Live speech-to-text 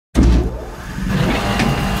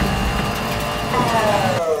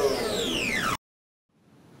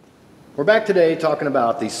We're back today talking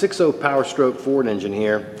about the 6.0 Power Stroke Ford engine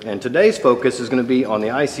here, and today's focus is going to be on the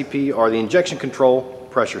ICP, or the injection control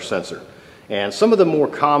pressure sensor, and some of the more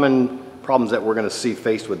common problems that we're going to see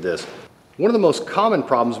faced with this. One of the most common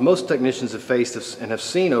problems most technicians have faced and have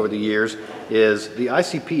seen over the years is the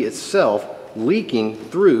ICP itself leaking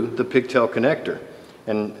through the pigtail connector.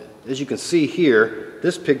 And as you can see here,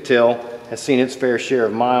 this pigtail has seen its fair share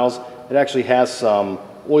of miles. It actually has some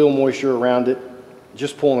oil moisture around it,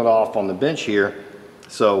 just pulling it off on the bench here.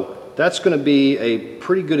 So that's going to be a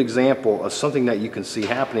pretty good example of something that you can see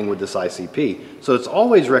happening with this ICP. So it's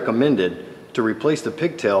always recommended to replace the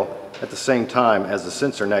pigtail at the same time as the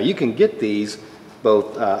sensor. Now you can get these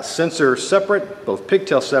both sensor separate, both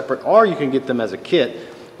pigtail separate, or you can get them as a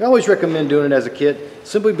kit. I always recommend doing it as a kit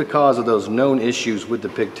simply because of those known issues with the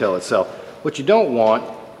pigtail itself. What you don't want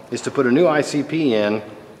is to put a new ICP in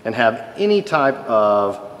and have any type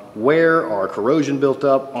of wear or corrosion built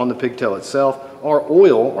up on the pigtail itself, or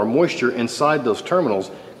oil or moisture inside those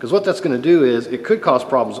terminals, because what that's going to do is it could cause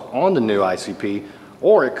problems on the new ICP,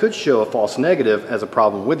 or it could show a false negative as a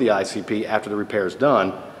problem with the ICP after the repair is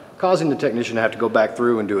done, causing the technician to have to go back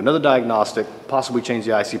through and do another diagnostic, possibly change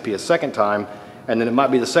the ICP a second time, and then it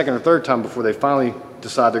might be the second or third time before they finally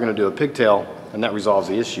decide they're going to do a pigtail, and that resolves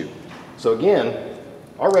the issue. So again,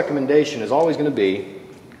 our recommendation is always going to be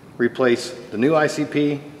replace the new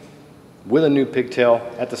ICP with a new pigtail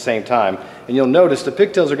at the same time. And you'll notice the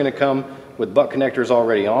pigtails are going to come with butt connectors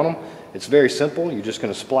already on them. It's very simple. You're just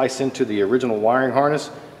going to splice into the original wiring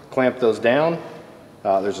harness, clamp those down.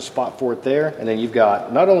 There's a spot for it there, and then you've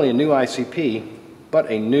got not only a new ICP but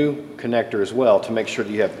a new connector as well, to make sure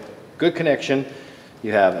that you have good connection,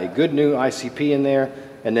 you have a good new ICP in there,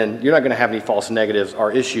 and then you're not going to have any false negatives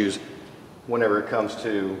or issues whenever it comes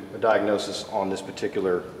to a diagnosis on this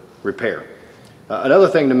particular repair. Another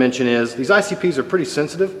thing to mention is these ICPs are pretty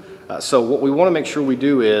sensitive, so what we want to make sure we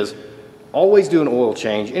do is always do an oil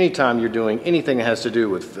change anytime you're doing anything that has to do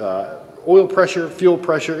with oil pressure, fuel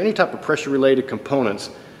pressure, any type of pressure related components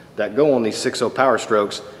that go on these 6.0 Power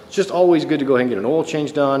Strokes. It's just always good to go ahead and get an oil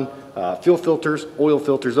change done, fuel filters, oil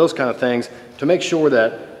filters, those kind of things, to make sure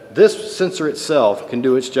that this sensor itself can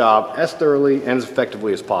do its job as thoroughly and as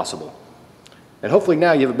effectively as possible. And hopefully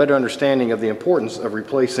now you have a better understanding of the importance of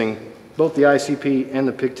replacing both the ICP and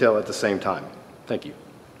the pigtail at the same time. Thank you.